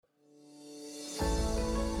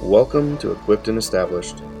Welcome to Equipped and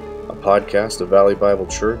Established, a podcast of Valley Bible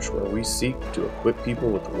Church where we seek to equip people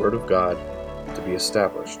with the Word of God to be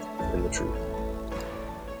established in the truth.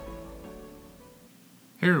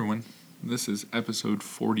 Hey everyone, this is episode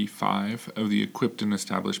 45 of the Equipped and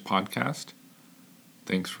Established podcast.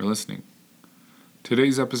 Thanks for listening.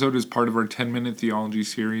 Today's episode is part of our 10-minute theology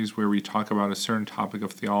series where we talk about a certain topic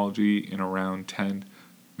of theology in around 10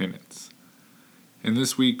 minutes. And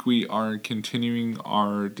this week we are continuing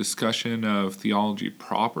our discussion of theology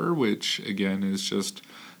proper, which again is just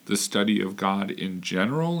the study of God in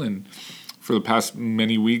general. And for the past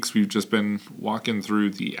many weeks we've just been walking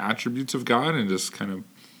through the attributes of God and just kind of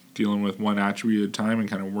dealing with one attribute at a time and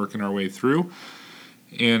kind of working our way through.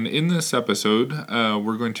 And in this episode,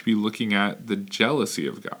 we're going to be looking at the jealousy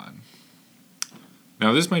of God.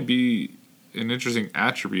 Now, this might be an interesting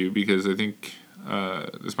attribute because I think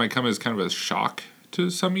this might come as kind of a shock to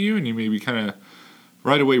some of you, and you may be kind of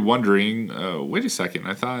right away wondering, wait a second,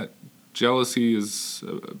 I thought jealousy is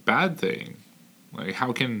a bad thing. Like,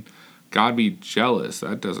 how can God be jealous?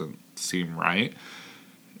 That doesn't seem right.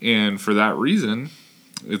 And for that reason,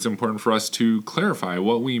 it's important for us to clarify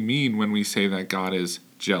what we mean when we say that God is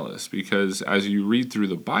jealous, because as you read through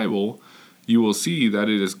the Bible, you will see that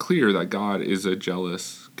it is clear that God is a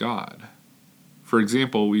jealous God. For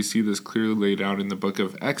example, we see this clearly laid out in the book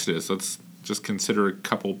of Exodus. Let's just consider a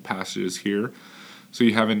couple passages here. So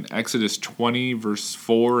you have in Exodus 20, verse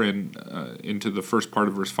 4, and into the first part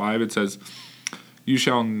of verse 5, it says, "You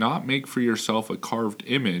shall not make for yourself a carved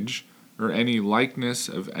image or any likeness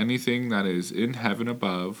of anything that is in heaven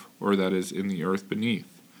above, or that is in the earth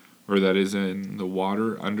beneath, or that is in the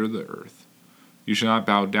water under the earth. You shall not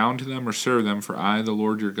bow down to them or serve them, for I, the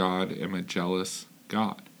Lord your God, am a jealous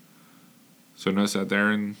God." So notice that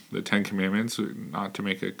there in the Ten Commandments, not to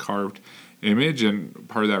make a carved image, and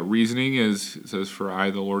part of that reasoning is, it says, "For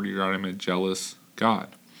I, the Lord your God, am a jealous God."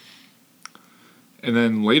 And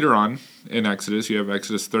then later on in Exodus, you have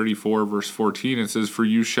Exodus 34, verse 14, it says, "For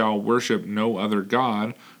you shall worship no other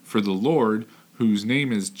God, for the Lord, whose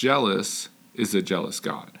name is jealous, is a jealous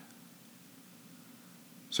God."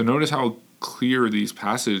 So notice how clear these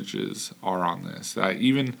passages are on this, that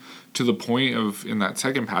even to the point of, in that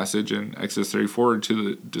second passage in Exodus 34,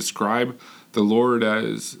 to describe the Lord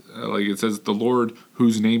as, like it says, the Lord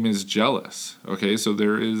whose name is jealous. Okay, so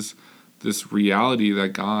there is this reality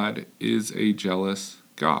that God is a jealous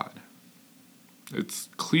God. It's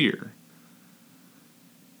clear.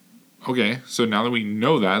 Okay, so now that we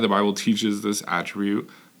know that, the Bible teaches this attribute,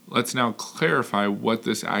 let's now clarify what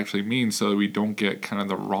this actually means so that we don't get kind of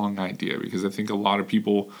the wrong idea, because I think a lot of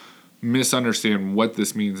people misunderstand what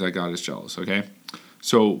this means that God is jealous, okay?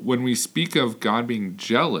 So when we speak of God being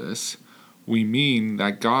jealous, we mean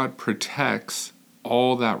that God protects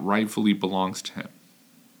all that rightfully belongs to him.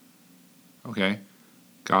 Okay?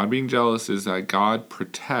 God being jealous is that God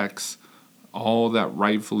protects all that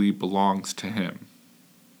rightfully belongs to him.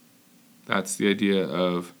 That's the idea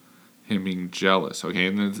of him being jealous, okay?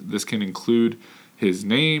 And this can include his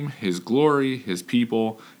name, his glory, his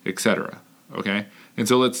people, etc., okay? And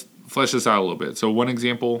so let's flesh this out a little bit. So one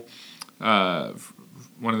example,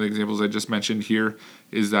 one of the examples I just mentioned here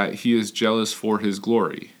is that he is jealous for his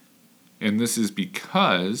glory. And this is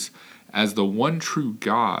because as the one true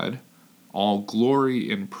God, all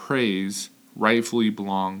glory and praise rightfully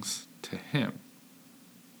belongs to him.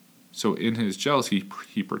 So in his jealousy,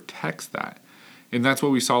 he protects that. And that's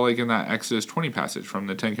what we saw like in that Exodus 20 passage from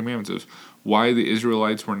the Ten Commandments, is why the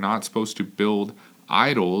Israelites were not supposed to build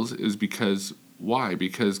idols is because, why?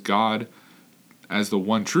 Because God, as the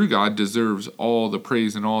one true God, deserves all the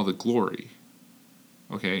praise and all the glory.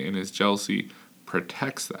 Okay, and his jealousy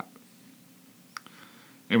protects that.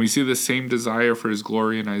 And we see the same desire for his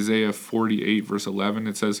glory in Isaiah 48, verse 11.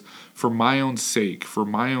 It says, for my own sake,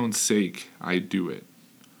 I do it.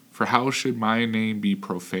 For how should my name be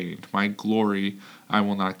profaned? My glory I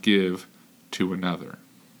will not give to another."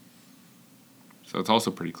 So it's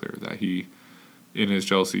also pretty clear that he, in his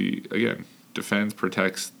jealousy, again, defends,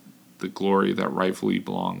 protects the glory that rightfully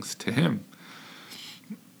belongs to him.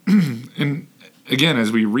 And again,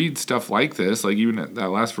 as we read stuff like this, like even that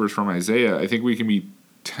last verse from Isaiah, I think we can be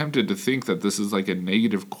tempted to think that this is like a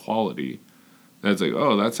negative quality. That's like,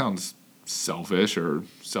 oh, that sounds selfish or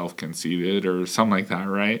self-conceited or something like that,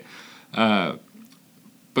 right?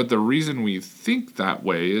 But the reason we think that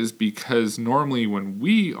way is because normally when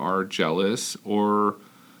we are jealous or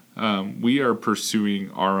we are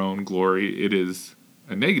pursuing our own glory, it is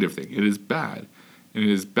a negative thing. It is bad. And it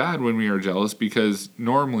is bad when we are jealous because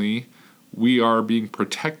normally we are being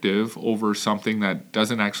protective over something that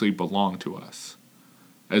doesn't actually belong to us.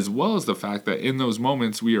 as well as the fact that in those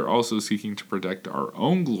moments we are also seeking to protect our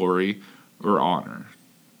own glory or honor.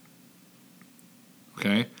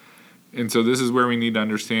 Okay? And so this is where we need to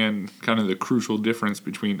understand kind of the crucial difference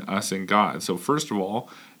between us and God. So first of all,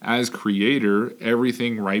 as creator,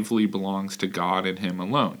 everything rightfully belongs to God and Him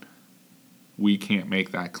alone. We can't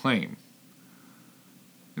make that claim.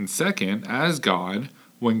 And second, as God,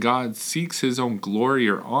 when God seeks His own glory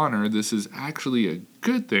or honor, this is actually a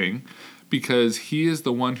good thing because He is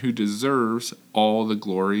the one who deserves all the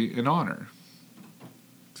glory and honor.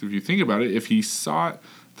 So if you think about it, if He sought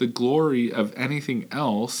the glory of anything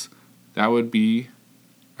else, that would be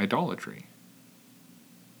idolatry.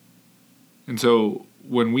 And so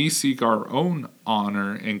when we seek our own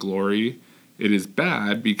honor and glory, it is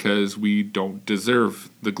bad because we don't deserve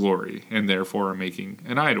the glory and therefore are making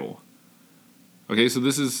an idol. Okay, so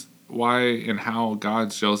this is why and how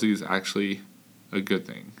God's jealousy is actually a good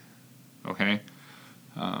thing. Okay?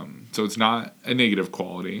 So it's not a negative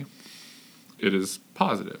quality. It is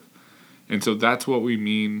positive. And so that's what we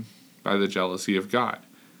mean by the jealousy of God.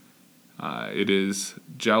 It is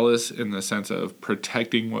jealous in the sense of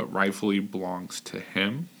protecting what rightfully belongs to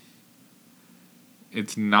Him.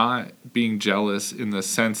 It's not being jealous in the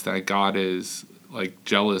sense that God is like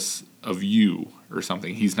jealous of you or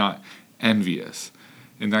something. He's not envious.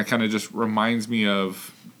 And that kind of just reminds me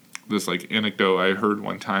of this like anecdote I heard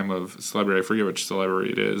one time of a celebrity. I forget which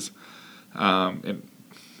celebrity it is. And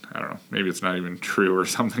I don't know, maybe it's not even true or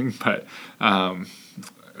something, but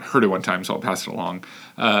heard it one time, so I'll pass it along.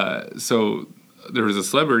 So there was a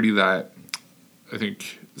celebrity that I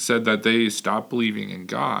think said that they stopped believing in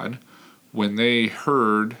God when they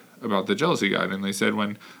heard about the jealousy God. And they said,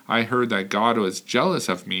 when I heard that God was jealous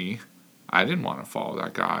of me, I didn't want to follow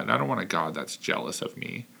that God. I don't want a God that's jealous of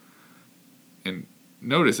me. And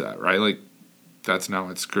notice that, right? Like, that's not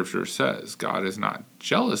what Scripture says. God is not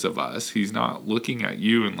jealous of us. He's not looking at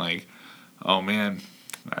you and like, oh man,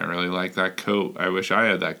 I really like that coat. I wish I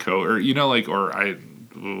had that coat. Or, or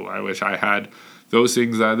I wish I had those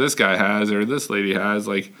things that this guy has or this lady has.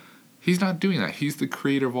 Like, He's not doing that. He's the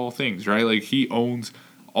creator of all things, right? Like, He owns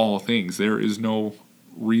all things. There is no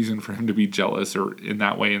reason for Him to be jealous or in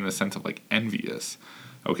that way in the sense of like envious,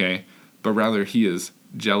 okay? But rather He is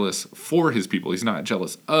jealous for His people. He's not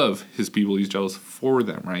jealous of His people. He's jealous for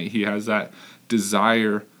them, right? He has that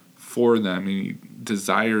desire for them, and He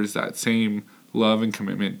desires that same love and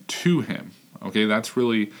commitment to Him, okay? That's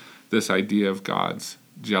really this idea of God's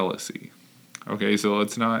jealousy, okay? So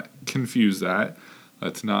let's not confuse that.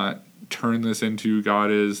 Let's not turn this into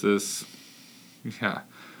God is this,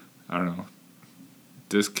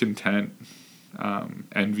 discontent,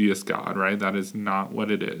 envious God, right? That is not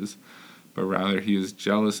what it is. But rather, He is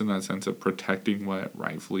jealous in that sense of protecting what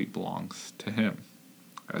rightfully belongs to Him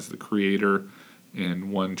as the creator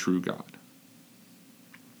and one true God.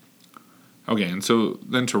 Okay, and so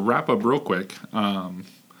then to wrap up real quick, when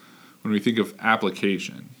we think of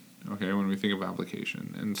application,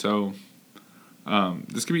 and so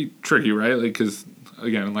this can be tricky, right? Like, because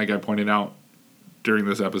again, like I pointed out during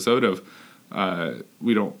this episode of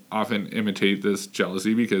we don't often imitate this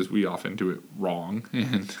jealousy because we often do it wrong,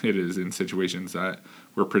 and it is in situations that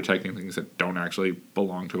we're protecting things that don't actually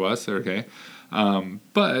belong to us, okay?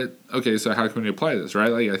 But, okay, so how can we apply this, right?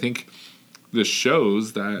 Like, I think this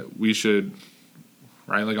shows that we should,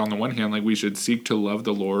 right, like on the one hand, like we should seek to love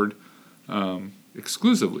the Lord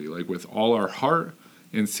exclusively, like with all our heart,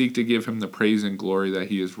 and seek to give Him the praise and glory that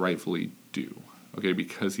He is rightfully due, okay,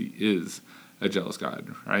 because He is a jealous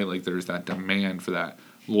God, right? Like there's that demand for that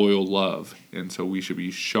loyal love, and so we should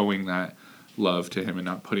be showing that love to Him and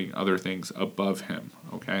not putting other things above Him,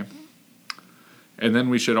 okay? And then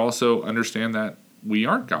we should also understand that we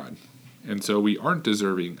aren't God, and so we aren't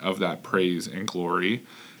deserving of that praise and glory,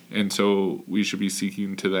 and so we should be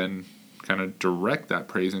seeking to then kind of direct that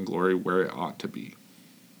praise and glory where it ought to be,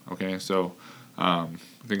 okay? So I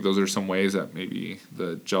think those are some ways that maybe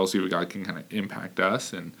the jealousy of God can kind of impact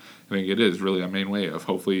us, and I think it is really a main way of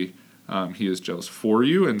hopefully He is jealous for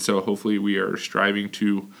you, and so hopefully we are striving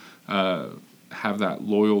to have that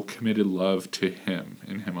loyal, committed love to Him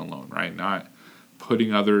and Him alone, right? Not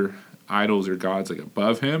putting other idols or gods like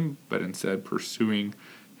above Him, but instead pursuing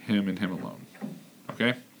Him and Him alone,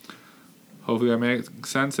 okay? Hopefully that makes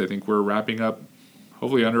sense. I think we're wrapping up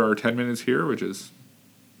hopefully under our 10 minutes here, which is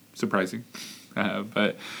surprising.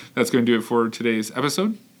 But that's going to do it for today's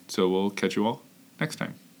episode. So we'll catch you all next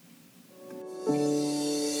time.